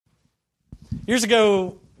Years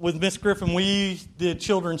ago with Miss Griffin, we did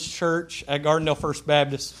children's church at Gardendale First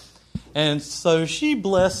Baptist. And so she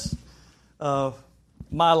blessed my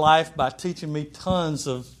life by teaching me tons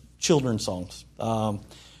of children's songs.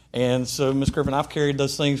 And so, Miss Griffin, I've carried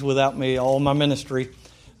those things without me all my ministry,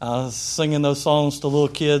 singing those songs to little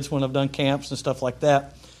kids when I've done camps and stuff like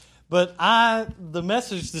that. But the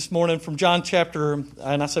message this morning from John chapter,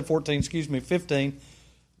 and I said 15,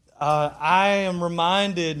 I am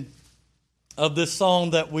reminded of this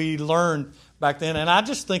song that we learned back then. And I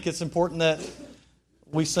just think it's important that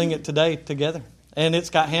we sing it today together. And it's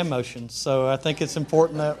got hand motions, so I think it's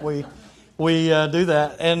important that we do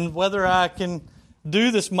that. And whether I can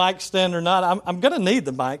do this mic stand or not, I'm going to need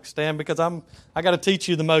the mic stand because I got to teach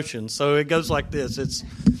you the motions. So it goes like this. It's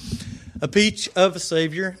a peach of a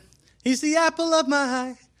Savior. He's the apple of my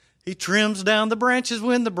eye. He trims down the branches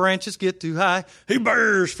when the branches get too high. He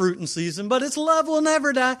bears fruit in season, but his love will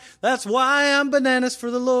never die. That's why I'm bananas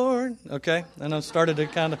for the Lord. Okay, and I started to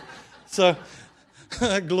kind of, so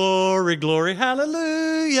glory, glory,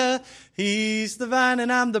 hallelujah. He's the vine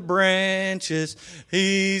and I'm the branches.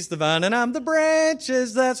 He's the vine and I'm the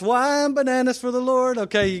branches. That's why I'm bananas for the Lord.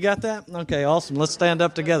 Okay, you got that? Okay, awesome. Let's stand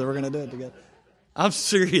up together. We're going to do it together. I'm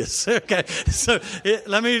serious. Okay, so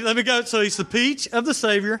let me go. So he's the peach of the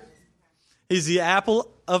Savior. He's the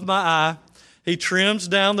apple of my eye. He trims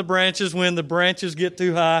down the branches when the branches get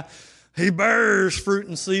too high. He bears fruit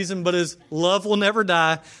in season, but his love will never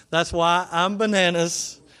die. That's why I'm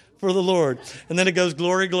bananas for the Lord. And then it goes,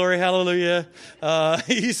 glory, glory, hallelujah.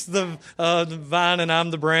 He's the vine and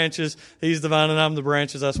I'm the branches. He's the vine and I'm the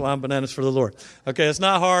branches. That's why I'm bananas for the Lord. Okay, it's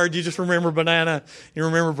not hard. You just remember banana. You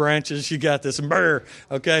remember branches. You got this. And bear.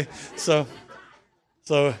 Okay, so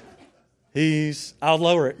I'll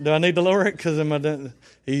lower it. Do I need to lower it? Because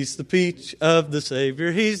he's the peach of the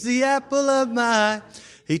Savior. He's the apple of my eye.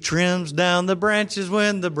 He trims down the branches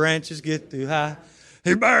when the branches get too high.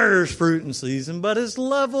 He bears fruit in season, but his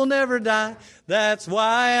love will never die. That's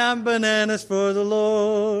why I'm bananas for the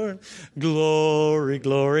Lord. Glory,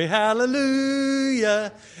 glory,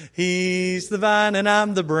 hallelujah. He's the vine and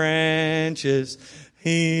I'm the branches.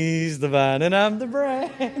 He's the vine and I'm the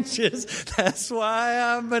branches. That's why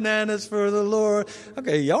I'm bananas for the Lord.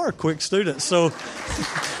 Okay, y'all are quick students, so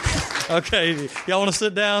okay, y'all want to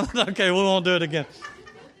sit down? Okay, we won't do it again.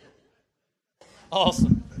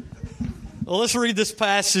 Awesome. Well, let's read this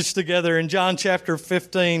passage together in John chapter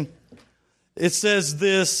 15. It says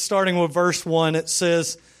this, starting with verse 1. It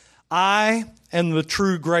says, I am the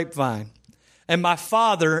true grapevine, and my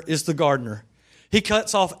Father is the gardener. He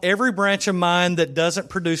cuts off every branch of mine that doesn't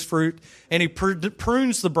produce fruit, and he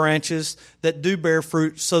prunes the branches that do bear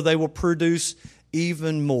fruit so they will produce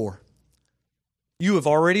even more. You have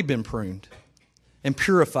already been pruned and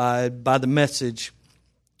purified by the message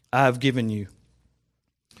I have given you.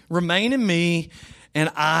 Remain in me,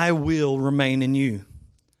 and I will remain in you.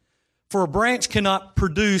 For a branch cannot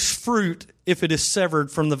produce fruit if it is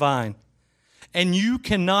severed from the vine, and you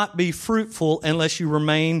cannot be fruitful unless you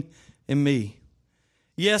remain in me.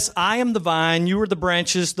 Yes, I am the vine, you are the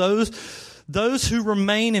branches. Those who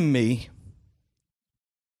remain in me,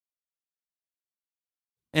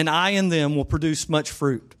 and I in them will produce much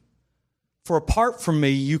fruit. For apart from me,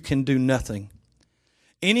 you can do nothing.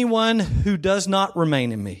 Anyone who does not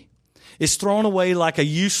remain in me is thrown away like a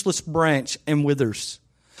useless branch and withers.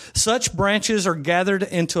 Such branches are gathered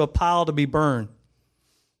into a pile to be burned.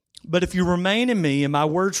 But if you remain in me and my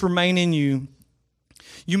words remain in you,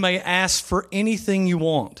 you may ask for anything you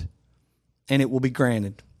want, and it will be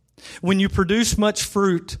granted. When you produce much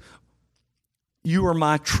fruit, you are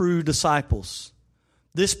my true disciples.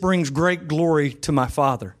 This brings great glory to my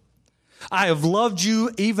Father. I have loved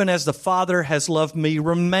you even as the Father has loved me.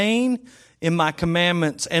 Remain in my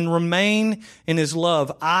commandments and remain in his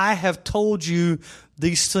love. I have told you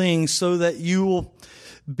these things so that you will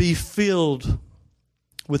be filled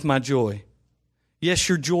with my joy. Yes,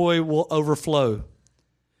 your joy will overflow.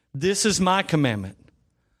 This is my commandment.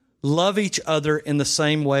 Love each other in the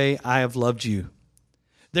same way I have loved you.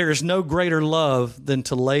 There is no greater love than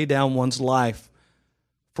to lay down one's life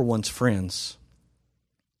for one's friends.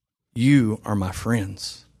 You are my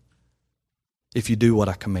friends if you do what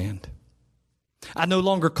I command. I no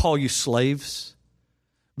longer call you slaves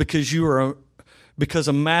because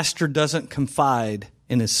a master doesn't confide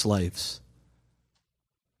in his slaves.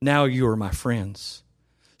 Now you are my friends.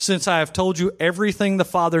 Since I have told you everything the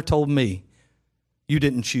Father told me, you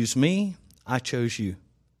didn't choose me, I chose you.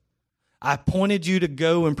 I appointed you to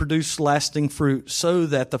go and produce lasting fruit so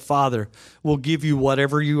that the Father will give you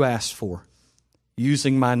whatever you ask for,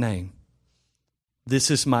 using my name. This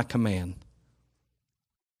is my command.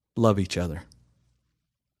 Love each other.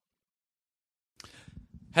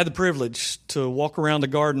 Had the privilege to walk around the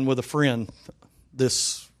garden with a friend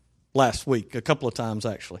this last week, a couple of times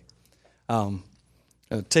actually.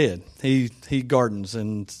 Ted, he gardens,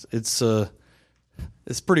 and it's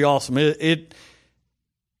pretty awesome.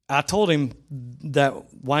 I told him that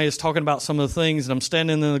while he was talking about some of the things, and I'm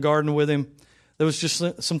standing in the garden with him, there was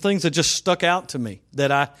just some things that just stuck out to me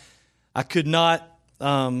that I could not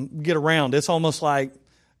get around. It's almost like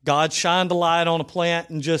God shined a light on a plant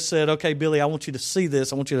and just said, okay, Billy, I want you to see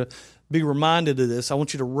this. I want you to be reminded of this. I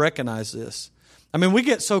want you to recognize this. I mean, we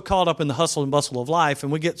get so caught up in the hustle and bustle of life,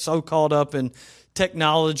 and we get so caught up in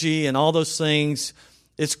technology and all those things.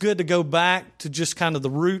 It's good to go back to just kind of the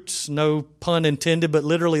roots, no pun intended, but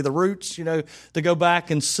literally the roots, to go back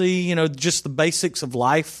and see, just the basics of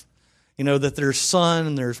life. That there's sun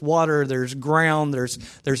and there's water, there's ground, there's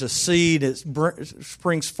a seed, it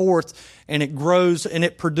springs forth and it grows and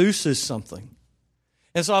it produces something.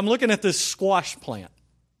 And so I'm looking at this squash plant.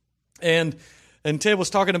 And Ted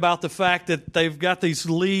was talking about the fact that they've got these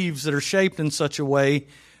leaves that are shaped in such a way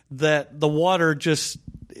that the water just,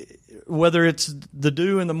 whether it's the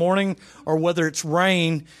dew in the morning or whether it's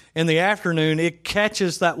rain in the afternoon, it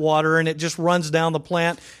catches that water and it just runs down the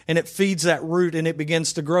plant and it feeds that root and it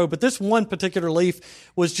begins to grow. But this one particular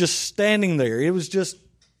leaf was just standing there. It was just,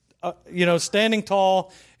 standing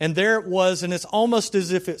tall, and there it was, and it's almost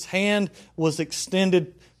as if its hand was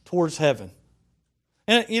extended towards heaven.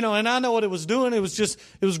 And, and I know what it was doing. It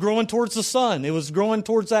was growing towards the sun. It was growing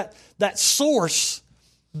towards that source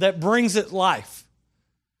that brings it life.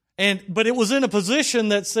 But it was in a position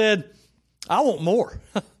that said, I want more.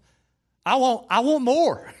 I want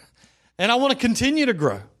more. And I want to continue to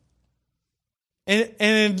grow.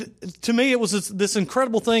 And to me, it was this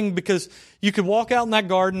incredible thing, because you could walk out in that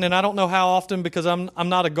garden, and I don't know how often, because I'm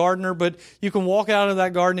not a gardener, but you can walk out of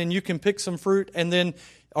that garden and you can pick some fruit and then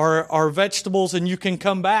or vegetables, and you can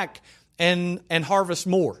come back and harvest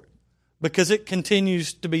more because it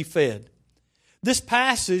continues to be fed. This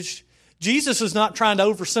passage, Jesus is not trying to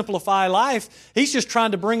oversimplify life. He's just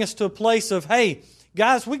trying to bring us to a place of, hey,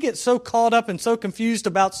 guys, we get so caught up and so confused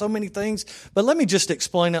about so many things, but let me just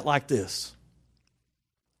explain it like this.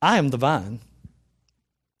 I am the vine,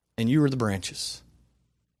 and you are the branches.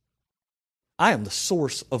 I am the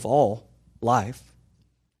source of all life,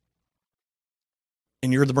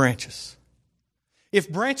 and you're the branches. If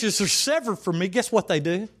branches are severed from me, guess what they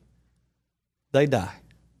do? They die.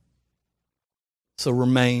 So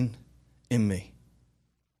remain in me.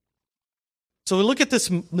 So we look at this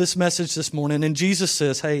message this morning, and Jesus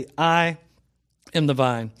says, hey, I am the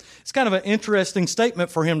vine. It's kind of an interesting statement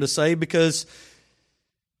for him to say, because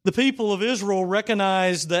the people of Israel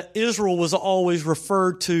recognized that Israel was always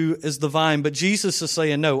referred to as the vine, but Jesus is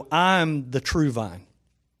saying, no, I'm the true vine.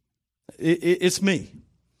 It's me.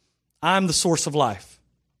 I'm the source of life.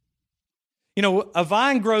 A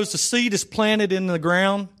vine grows, the seed is planted in the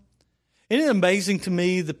ground. Isn't it amazing to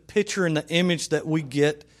me the picture and the image that we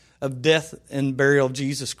get of death and burial of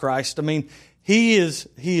Jesus Christ? I mean, he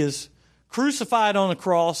is crucified on a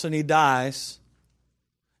cross and he dies.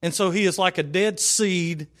 And so he is like a dead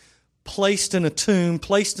seed placed in a tomb,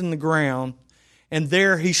 placed in the ground, and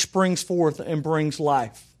there he springs forth and brings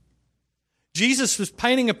life. Jesus was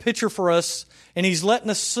painting a picture for us, and he's letting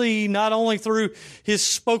us see not only through his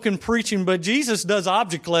spoken preaching, but Jesus does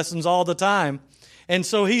object lessons all the time. And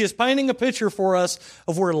so he is painting a picture for us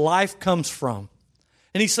of where life comes from.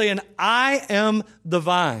 And he's saying, I am the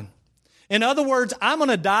vine. In other words, I'm going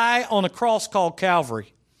to die on a cross called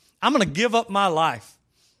Calvary. I'm going to give up my life.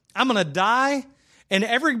 I'm going to die, and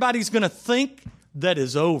everybody's going to think that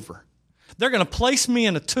is over. They're going to place me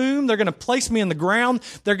in a tomb. They're going to place me in the ground.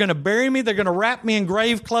 They're going to bury me. They're going to wrap me in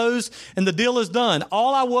grave clothes, and the deal is done.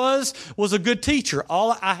 All I was a good teacher.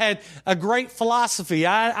 I had a great philosophy.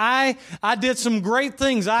 I did some great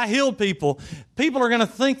things. I healed people. People are going to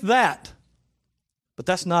think that. But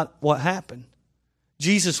that's not what happened.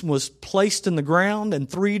 Jesus was placed in the ground, and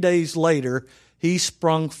 3 days later, he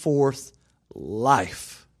sprung forth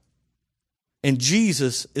life. And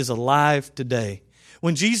Jesus is alive today.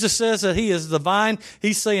 When Jesus says that he is the vine,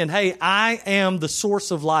 he's saying, hey, I am the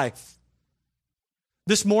source of life.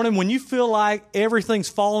 This morning, when you feel like everything's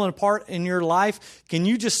falling apart in your life, can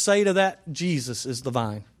you just say to that, Jesus is the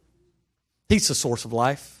vine? He's the source of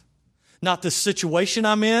life. Not the situation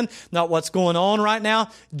I'm in, not what's going on right now.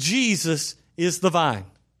 Jesus is the vine.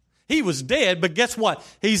 He was dead, but guess what?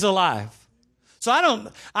 He's alive. So I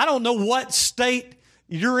don't know what state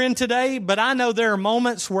you're in today, but I know there are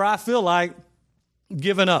moments where I feel like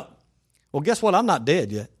giving up. Well, guess what? I'm not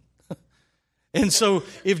dead yet. And so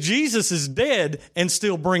if Jesus is dead and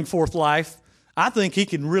still bring forth life, I think he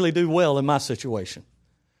can really do well in my situation.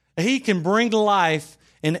 He can bring life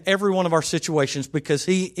in every one of our situations because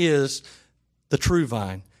He is the true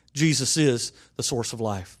vine. Jesus is the source of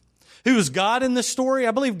life. Who is God in this story?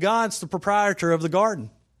 I believe God's the proprietor of the garden.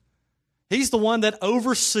 He's the one that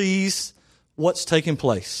oversees what's taking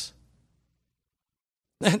place.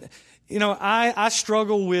 And, I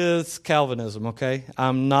struggle with Calvinism, okay?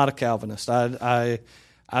 I'm not a Calvinist. And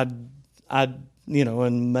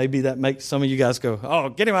maybe that makes some of you guys go, oh,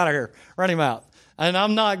 get him out of here, run him out. And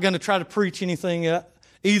I'm not going to try to preach anything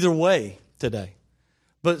either way today.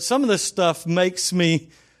 But some of this stuff makes me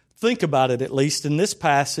think about it, at least, and this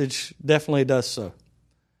passage definitely does so.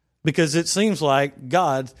 Because it seems like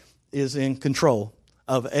God is in control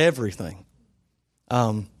of everything.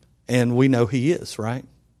 And we know He is, right?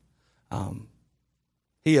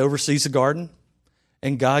 He oversees the garden,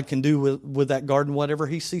 and God can do with that garden whatever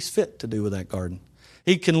He sees fit to do with that garden.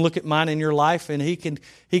 He can look at mine in your life, and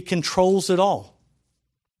He controls it all.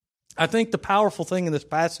 I think the powerful thing in this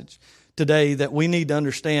passage today that we need to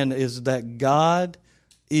understand is that God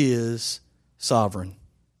is sovereign.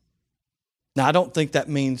 Now, I don't think that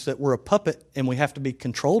means that we're a puppet and we have to be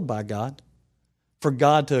controlled by God for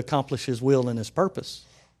God to accomplish His will and His purpose.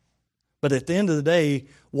 But at the end of the day,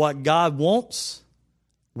 what God wants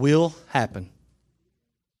will happen.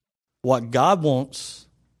 What God wants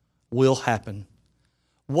will happen.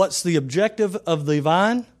 What's the objective of the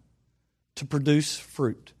vine? To produce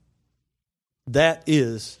fruit. That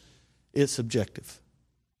is its objective.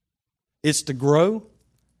 It's to grow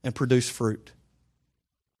and produce fruit.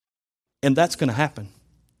 And that's going to happen.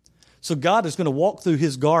 So God is going to walk through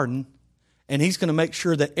His garden, and He's going to make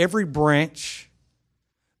sure that every branch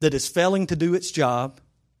that is failing to do its job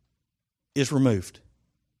is removed.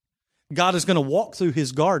 God is going to walk through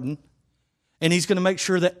His garden, and He's going to make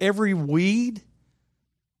sure that every weed,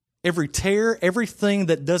 every tear, everything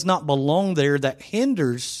that does not belong there that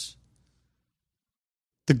hinders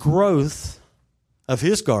the growth of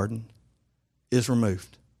His garden is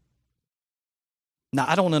removed. Now,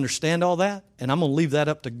 I don't understand all that, and I'm going to leave that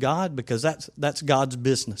up to God because that's God's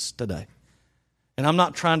business today. And I'm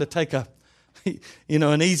not trying to take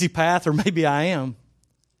an easy path, or maybe I am,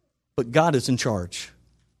 but God is in charge,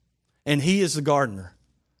 and He is the gardener.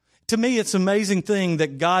 To me, it's an amazing thing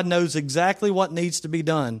that God knows exactly what needs to be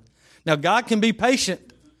done. Now, God can be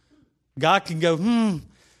patient. God can go,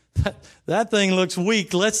 that thing looks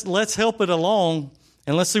weak. Let's help it along,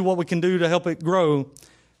 and let's see what we can do to help it grow.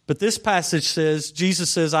 But this passage says, Jesus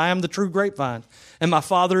says, I am the true grapevine, and my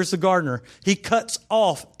Father is the gardener. He cuts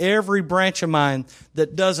off every branch of mine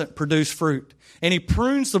that doesn't produce fruit. And He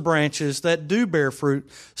prunes the branches that do bear fruit,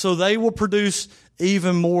 so they will produce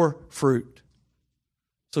even more fruit.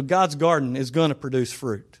 So God's garden is going to produce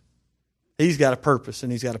fruit. He's got a purpose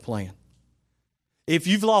and He's got a plan. If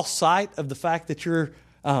you've lost sight of the fact that you're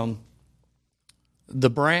the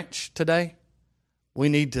branch today, we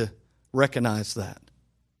need to recognize that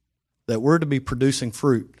we're to be producing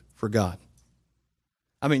fruit for God.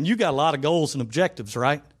 I mean, you got a lot of goals and objectives,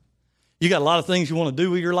 right? You got a lot of things you want to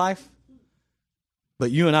do with your life,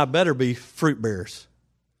 but you and I better be fruit bearers.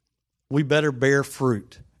 We better bear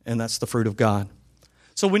fruit, and that's the fruit of God.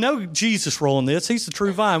 So we know Jesus' role in this. He's the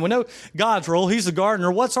true vine. We know God's role. He's the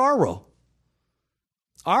gardener. What's our role?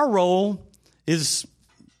 Our role is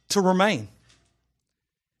to remain.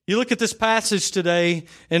 You look at this passage today,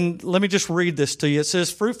 and let me just read this to you. It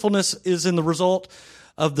says, fruitfulness is in the result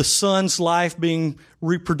of the Son's life being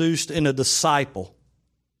reproduced in a disciple.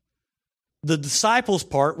 The disciples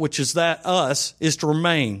part, which is that us, is to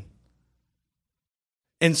remain.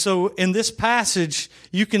 And so in this passage,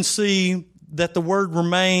 you can see that the word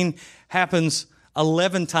remain happens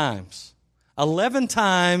 11 times. 11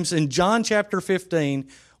 times in John chapter 15,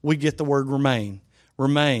 we get the word remain.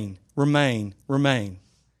 Remain, remain, remain.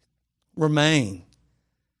 Remain.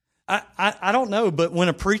 I don't know, but when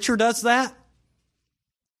a preacher does that,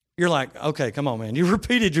 you're like, okay, come on, man. You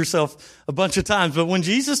repeated yourself a bunch of times. But when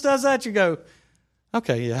Jesus does that, you go,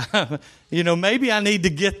 okay, yeah. Maybe I need to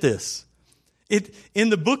get this. In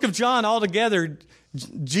the book of John altogether,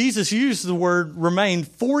 Jesus used the word remain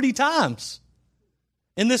 40 times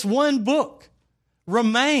in this one book.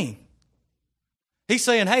 Remain. He's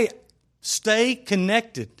saying, hey, stay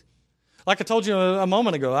connected. Like I told you a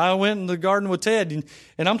moment ago, I went in the garden with Ted,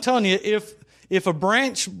 and I'm telling you, if a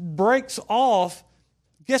branch breaks off,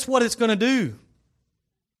 guess what it's going to do?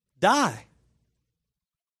 Die.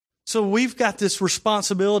 So we've got this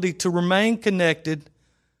responsibility to remain connected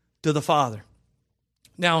to the Father.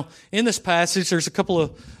 Now, in this passage, there's a couple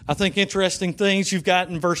of, I think, interesting things. You've got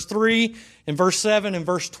in verse 3, in verse 7, and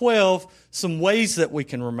verse 12, some ways that we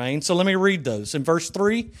can remain. So let me read those. In verse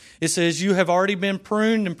 3, it says, "You have already been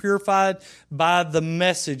pruned and purified by the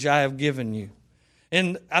message I have given you."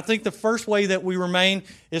 And I think the first way that we remain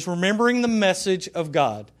is remembering the message of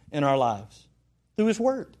God in our lives through His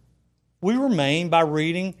Word. We remain by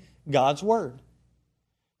reading God's Word.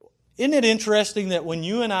 Isn't it interesting that when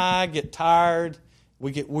you and I get tired,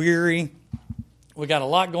 we get weary, we got a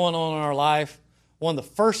lot going on in our life, one of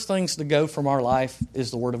the first things to go from our life is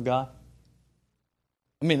the Word of God?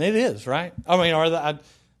 I mean, it is, right? I mean,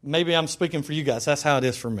 maybe I'm speaking for you guys. That's how it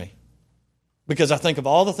is for me. Because I think of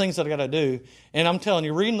all the things that I got to do, and I'm telling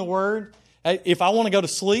you, reading the Word, if I want to go to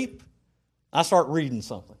sleep, I start reading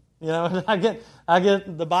something. You know, I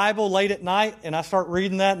get the Bible late at night, and I start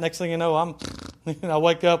reading that. Next thing you know, I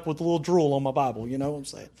wake up with a little drool on my Bible. You know what I'm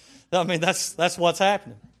saying? I mean, that's what's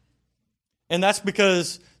happening. And that's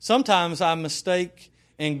because sometimes I mistake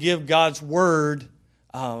and give God's Word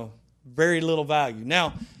very little value.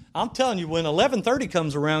 Now, I'm telling you, when 11:30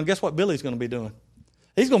 comes around, guess what Billy's going to be doing?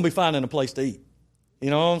 He's going to be finding a place to eat. You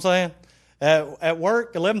know what I'm saying? At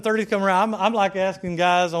work, 11:30 come around, I'm like asking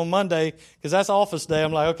guys on Monday, because that's office day,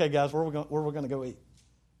 I'm like, okay, guys, where we going to go eat?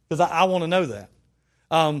 Because I want to know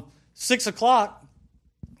that. 6 o'clock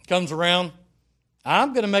comes around,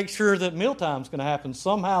 I'm going to make sure that mealtime's going to happen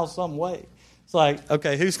somehow, some way. It's like,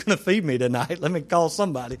 okay, who's going to feed me tonight? Let me call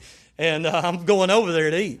somebody. And I'm going over there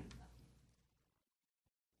to eat.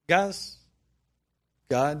 Guys,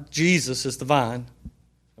 God, Jesus is the vine,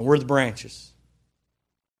 and we're the branches.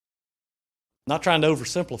 Not trying to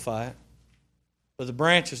oversimplify it, but the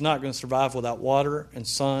branch is not going to survive without water and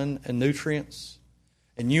sun and nutrients.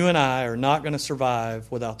 And you and I are not going to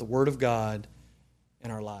survive without the Word of God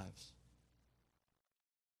in our lives.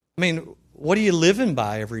 I mean, what are you living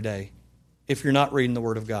by every day if you're not reading the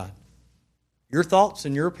Word of God? Your thoughts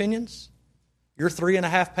and your opinions? Your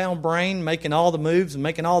 3.5-pound brain making all the moves and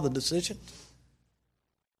making all the decisions?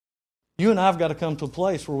 You and I have got to come to a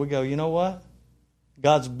place where we go, you know what?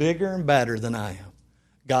 God's bigger and badder than I am.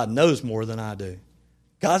 God knows more than I do.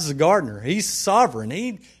 God's the gardener. He's sovereign.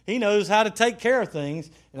 He knows how to take care of things.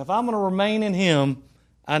 And if I'm going to remain in Him,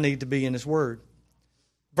 I need to be in His Word.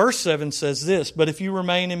 Verse 7 says this, "But if you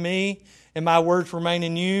remain in me and my words remain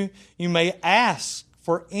in you, you may ask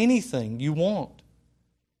for anything you want."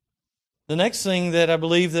 The next thing that I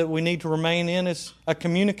believe that we need to remain in is a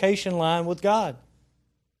communication line with God.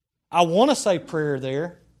 I want to say prayer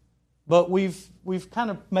there, but we've kind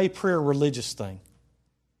of made prayer a religious thing.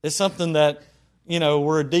 It's something that,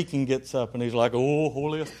 where a deacon gets up and he's like, "Oh,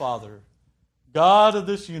 holiest Father, God of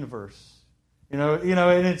this universe." And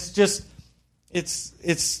it's just,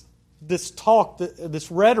 it's this talk, this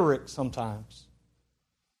rhetoric sometimes.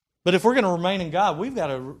 But if we're going to remain in God, we've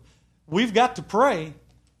got to pray,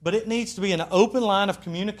 but it needs to be an open line of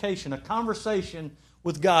communication, a conversation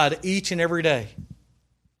with God each and every day.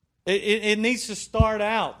 It needs to start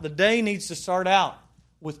out. The day needs to start out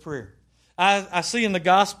with prayer. I see in the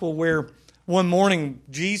gospel where one morning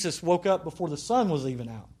Jesus woke up before the sun was even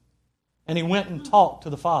out, and He went and talked to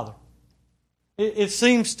the Father. It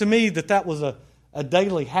seems to me that was a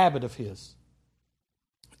daily habit of His,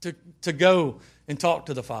 to go and talk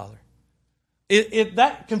to the Father.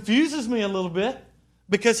 That confuses me a little bit,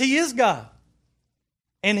 because He is God,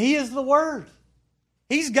 and He is the Word.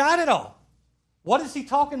 He's got it all. What is He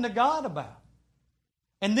talking to God about?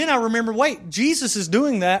 And then I remember, wait, Jesus is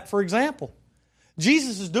doing that, for example.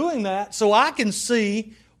 Jesus is doing that so I can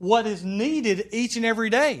see what is needed each and every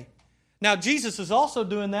day. Now, Jesus is also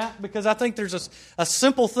doing that because I think there's a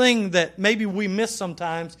simple thing that maybe we miss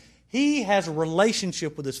sometimes. He has a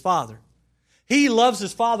relationship with His Father. He loves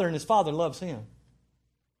His Father, and His Father loves Him.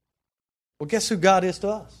 Well, guess who God is to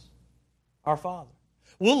us? Our Father.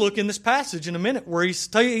 We'll look in this passage in a minute where he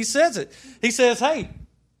says it. He says, hey,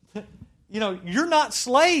 you're not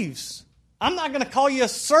slaves. I'm not going to call you a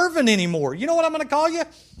servant anymore. You know what I'm going to call you?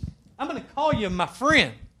 I'm going to call you my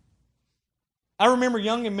friend. I remember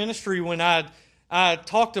young in ministry when I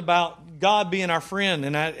talked about God being our friend,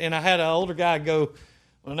 and I had an older guy go,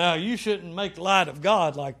 "Well, now you shouldn't make light of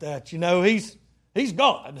God like that. He's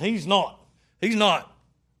God. He's not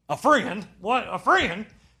a friend. What, a friend?"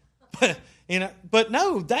 But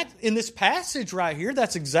no, that in this passage right here,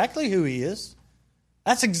 that's exactly who He is.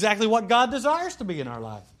 That's exactly what God desires to be in our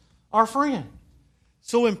life, our friend.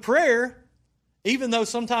 So in prayer, even though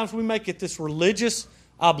sometimes we make it this religious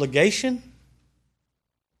obligation,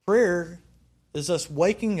 prayer is us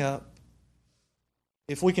waking up.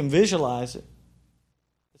 If we can visualize it,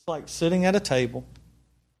 it's like sitting at a table,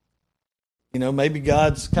 Maybe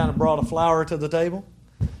God's kind of brought a flower to the table.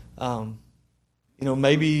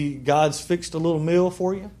 Maybe God's fixed a little meal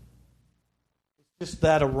for you. It's just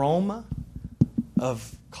that aroma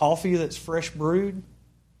of coffee that's fresh brewed.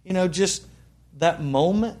 Just that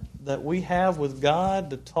moment that we have with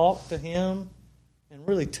God to talk to Him and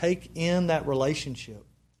really take in that relationship.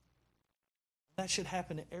 That should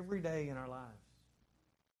happen every day in our lives.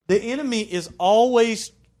 The enemy is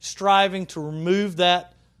always striving to remove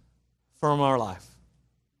that from our life.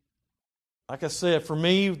 Like I said, for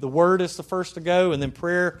me, the Word is the first to go, and then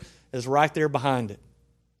prayer is right there behind it.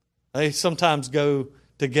 They sometimes go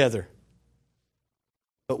together,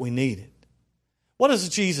 but we need it. What does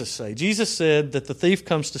Jesus say? Jesus said that the thief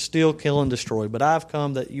comes to steal, kill, and destroy, but I've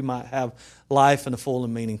come that you might have life and a full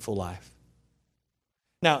and meaningful life.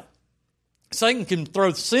 Now, Satan can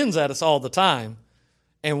throw sins at us all the time,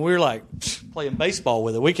 and we're like playing baseball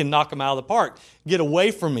with it. We can knock them out of the park. Get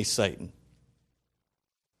away from me, Satan.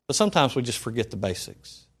 But sometimes we just forget the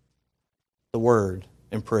basics, the Word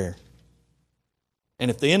and prayer.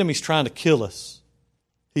 And if the enemy's trying to kill us,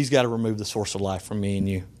 he's got to remove the source of life from me and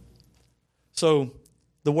you. So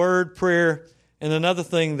the Word, prayer, and another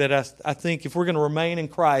thing that I think if we're going to remain in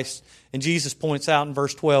Christ, and Jesus points out in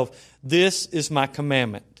verse 12, this is my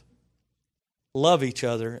commandment. Love each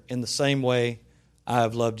other in the same way I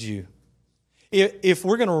have loved you. If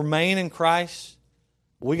we're going to remain in Christ,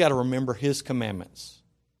 we got to remember His commandments.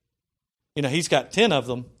 He's got 10 of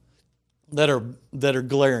them that are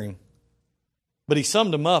glaring. But He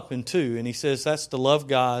summed them up in 2, and He says that's to love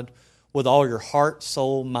God with all your heart,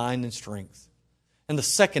 soul, mind, and strength. And the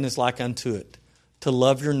second is like unto it, to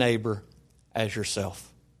love your neighbor as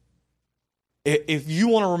yourself. If you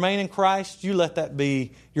want to remain in Christ, you let that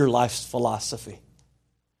be your life's philosophy.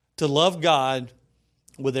 To love God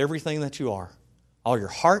with everything that you are. All your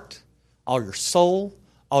heart, all your soul,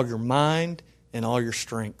 all your mind, and all your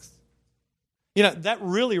strength. That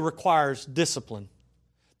really requires discipline.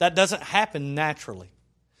 That doesn't happen naturally.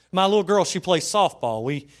 My little girl, she plays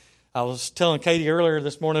softball. I was telling Katie earlier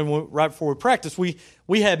this morning, right before we practiced, we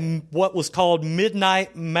had what was called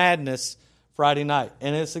Midnight Madness Friday night.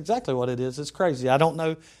 And it's exactly what it is. It's crazy. I don't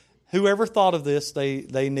know whoever thought of this.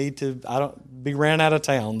 They need to be ran out of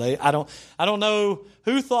town. I don't know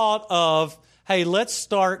who thought of, hey, let's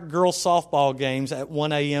start girls softball games at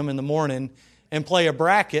 1 a.m. in the morning and play a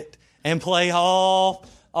bracket and play all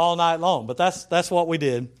night long. But that's what we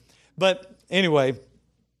did. But anyway,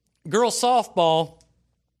 girls softball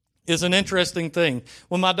is an interesting thing.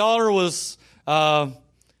 When my daughter was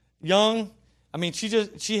young,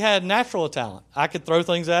 she had natural talent. I could throw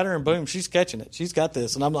things at her and boom, she's catching it. She's got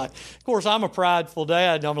this. And I'm like, of course, I'm a prideful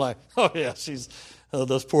dad. And I'm like, oh yeah, she's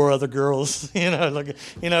those poor other girls,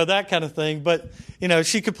 that kind of thing. But,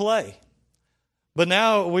 she could play. But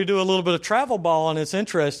now we do a little bit of travel ball, and it's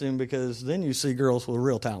interesting because then you see girls with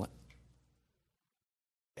real talent.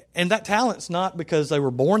 And that talent's not because they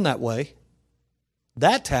were born that way.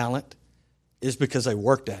 That talent is because they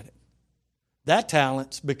worked at it. That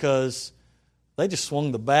talent's because they just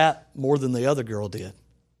swung the bat more than the other girl did.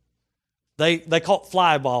 They caught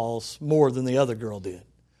fly balls more than the other girl did.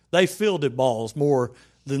 They fielded balls more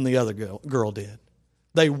than the other girl did.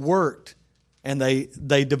 They worked and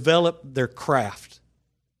they developed their craft.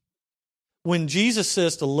 When Jesus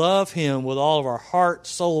says to love Him with all of our heart,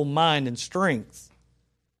 soul, mind, and strength,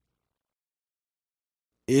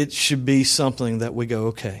 it should be something that we go,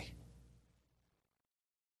 okay,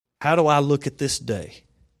 how do I look at this day?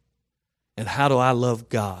 And how do I love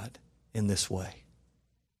God in this way?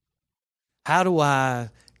 How do I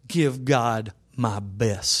give God my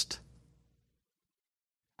best?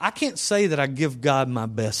 I can't say that I give God my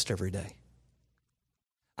best every day.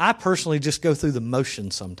 I personally just go through the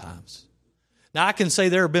motions sometimes. Now, I can say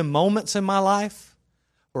there have been moments in my life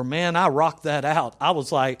where, man, I rocked that out. I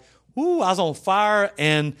was like, ooh, I was on fire,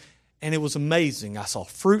 and it was amazing. I saw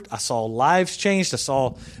fruit. I saw lives changed. I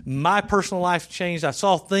saw my personal life changed. I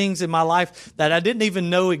saw things in my life that I didn't even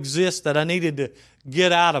know exist that I needed to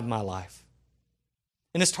get out of my life.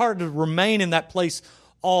 And it's hard to remain in that place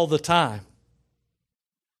all the time.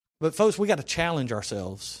 But folks, we got to challenge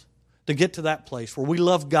ourselves to get to that place where we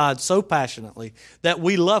love God so passionately that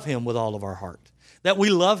we love Him with all of our heart, that we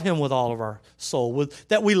love Him with all of our soul,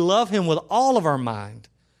 that we love Him with all of our mind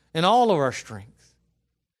and all of our strength.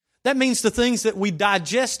 That means the things that we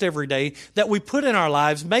digest every day, that we put in our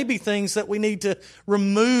lives, may be things that we need to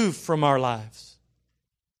remove from our lives.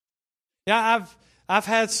 Yeah, I've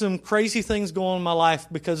had some crazy things go on in my life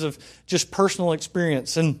because of just personal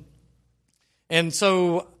experience. And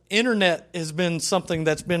so internet has been something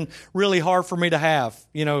that's been really hard for me to have,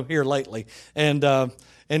 here lately.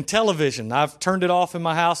 And television, I've turned it off in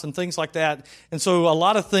my house and things like that. And so a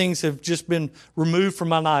lot of things have just been removed from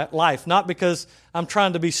my life, not because I'm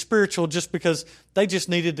trying to be spiritual, just because they just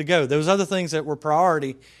needed to go. There was other things that were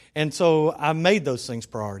priority, and so I made those things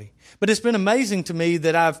priority. But it's been amazing to me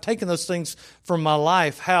that I've taken those things from my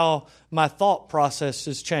life, how my thought process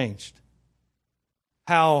has changed.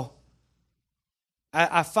 How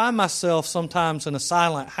I find myself sometimes in a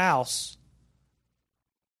silent house,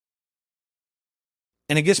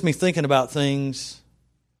 and it gets me thinking about things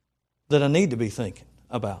that I need to be thinking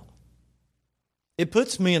about. It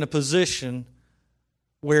puts me in a position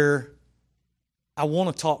where I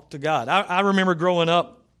want to talk to God. I remember growing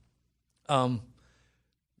up,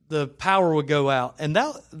 the power would go out. And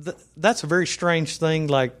that's a very strange thing,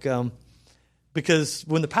 because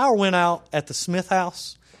when the power went out at the Smith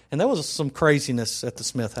house, and there was some craziness at the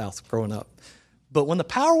Smith house growing up, but when the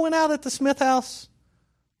power went out at the Smith house,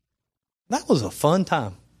 that was a fun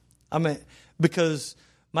time. Because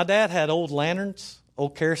my dad had old lanterns,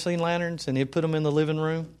 old kerosene lanterns, and he'd put them in the living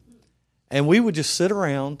room. And we would just sit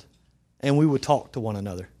around and we would talk to one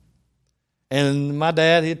another. And my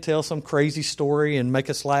dad, he'd tell some crazy story and make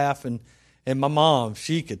us laugh. And my mom,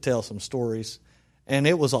 she could tell some stories. And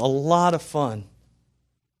it was a lot of fun.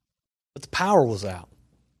 But the power was out,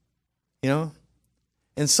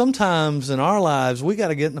 And sometimes in our lives, we got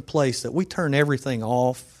to get in a place that we turn everything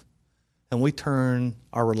off. And we turn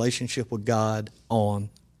our relationship with God on.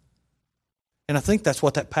 And I think that's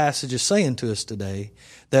what that passage is saying to us today.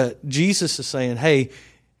 That Jesus is saying, hey,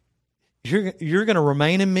 you're going to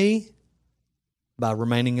remain in me by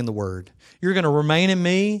remaining in the Word. You're going to remain in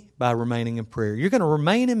me by remaining in prayer. You're going to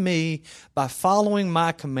remain in me by following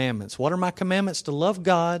my commandments. What are my commandments? To love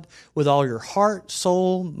God with all your heart,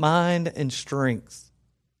 soul, mind, and strength.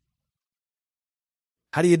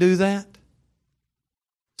 How do you do that?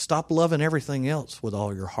 Stop loving everything else with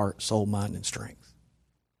all your heart, soul, mind, and strength.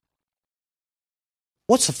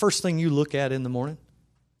 What's the first thing you look at in the morning?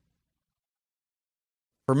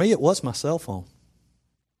 For me, it was my cell phone.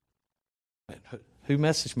 Who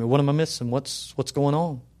messaged me? What am I missing? What's going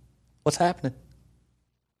on? What's happening?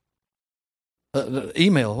 The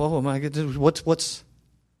email. Oh my goodness. What's?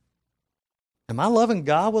 Am I loving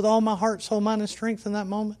God with all my heart, soul, mind, and strength in that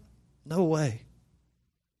moment? No way.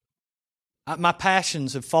 My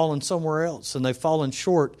passions have fallen somewhere else, and they've fallen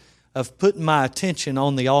short of putting my attention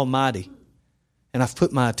on the Almighty. And I've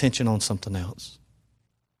put my attention on something else.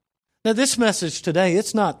 Now, this message today,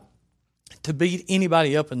 it's not to beat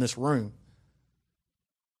anybody up in this room.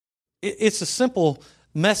 It's a simple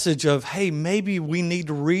message of, hey, maybe we need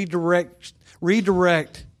to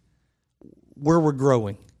redirect where we're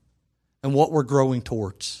growing and what we're growing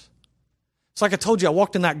towards. It's like I told you, I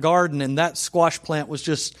walked in that garden, and that squash plant was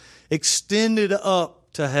just extended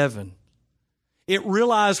up to heaven. It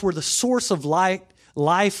realized where the source of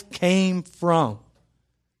life came from.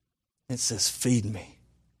 It says, feed me.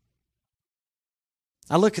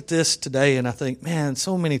 I look at this today and I think, man,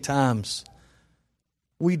 so many times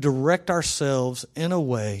we direct ourselves in a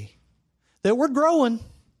way that we're growing.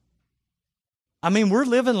 We're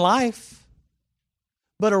living life.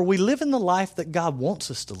 But are we living the life that God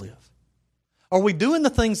wants us to live? Are we doing the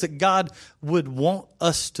things that God would want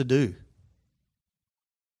us to do?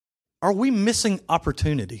 Are we missing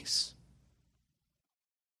opportunities?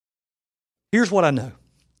 Here's what I know.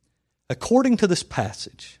 According to this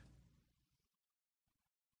passage,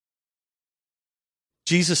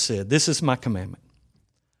 Jesus said, this is my commandment.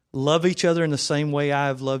 Love each other in the same way I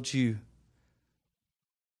have loved you.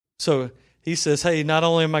 So he says, hey, not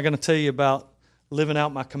only am I going to tell you about living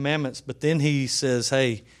out my commandments, but then he says,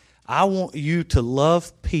 hey, I want you to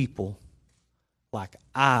love people like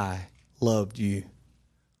I loved you.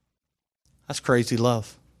 That's crazy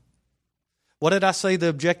love. What did I say the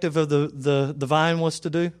objective of the vine was to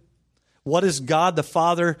do? What is God the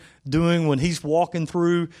Father doing when He's walking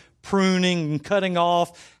through, pruning and cutting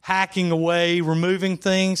off, hacking away, removing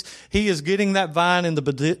things? He is getting that vine in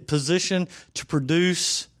the position to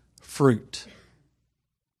produce fruit.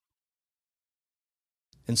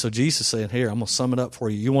 And so Jesus said, here, I'm going to sum it up for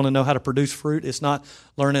you. You want to know how to produce fruit? It's not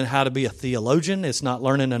learning how to be a theologian. It's not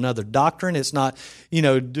learning another doctrine. It's not,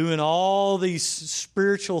 doing all these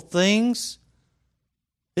spiritual things.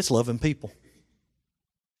 It's loving people.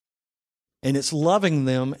 And it's loving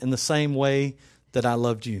them in the same way that I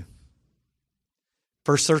loved you.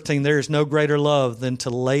 Verse 13, there is no greater love than to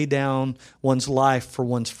lay down one's life for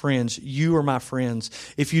one's friends. You are my friends.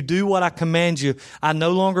 If you do what I command you, I no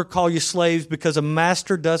longer call you slaves because a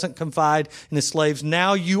master doesn't confide in his slaves.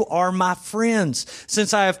 Now you are my friends,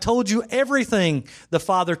 since I have told you everything the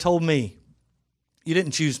Father told me. You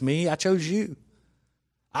didn't choose me, I chose you.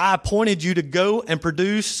 I appointed you to go and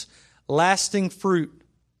produce lasting fruit,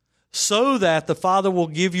 so that the Father will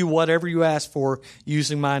give you whatever you ask for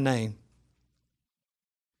using my name.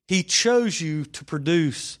 He chose you to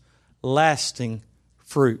produce lasting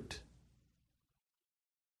fruit.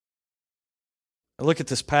 I look at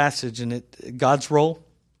this passage and God's role,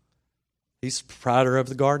 He's the proprietor of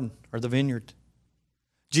the garden or the vineyard.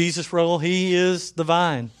 Jesus' role, He is the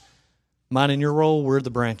vine. Mine and your role, we're the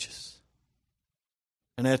branches.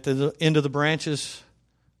 And at the end of the branches,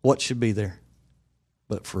 what should be there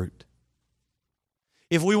but fruit?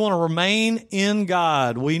 If we want to remain in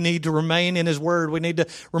God, we need to remain in His Word. We need to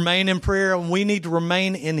remain in prayer, and we need to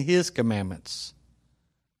remain in His commandments.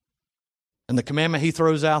 And the commandment He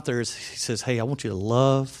throws out there is, He says, hey, I want you to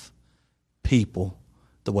love people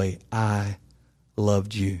the way I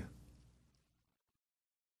loved you.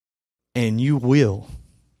 And you will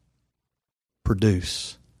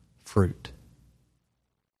produce fruit.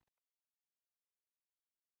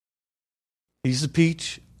 He's the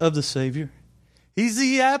peach of the Savior. He's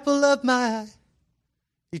the apple of my eye.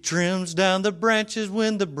 He trims down the branches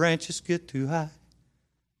when the branches get too high.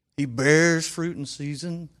 He bears fruit in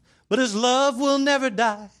season, but His love will never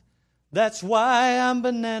die. That's why I'm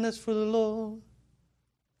bananas for the Lord.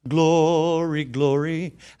 Glory,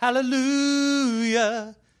 glory,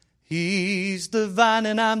 hallelujah. He's the vine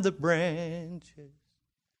and I'm the branches.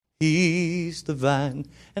 He's the vine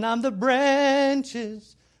and I'm the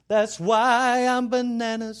branches. That's why I'm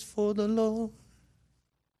bananas for the Lord.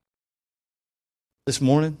 This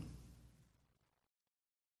morning,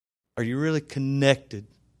 are you really connected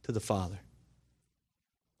to the Father?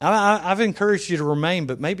 I've encouraged you to remain,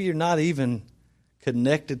 but maybe you're not even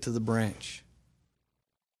connected to the branch.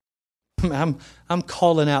 I'm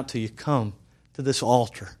calling out to you, come to this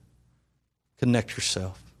altar. Connect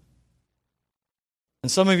yourself.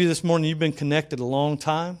 And some of you this morning, you've been connected a long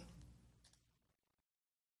time.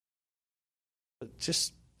 But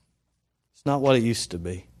it's not what it used to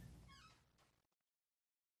be.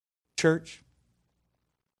 Church,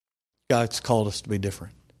 God's called us to be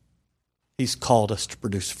different. He's called us to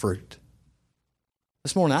produce fruit.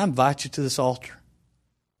 This morning, I invite you to this altar.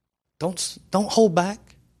 Don't hold back.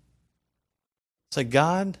 Say,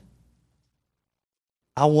 God,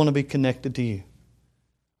 I want to be connected to you.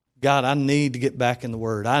 God, I need to get back in the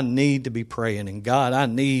Word. I need to be praying. And God, I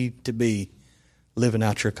need to be living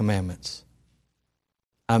out your commandments.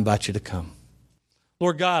 I invite you to come.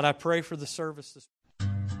 Lord God, I pray for the service this morning.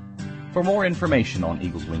 For more information on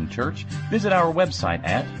Eagles Wing Church, visit our website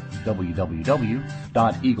at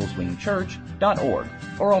www.eagleswingchurch.org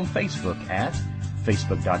or on Facebook at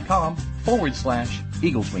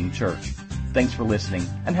facebook.com/Eagles Wing Church. Thanks for listening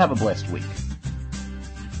and have a blessed week.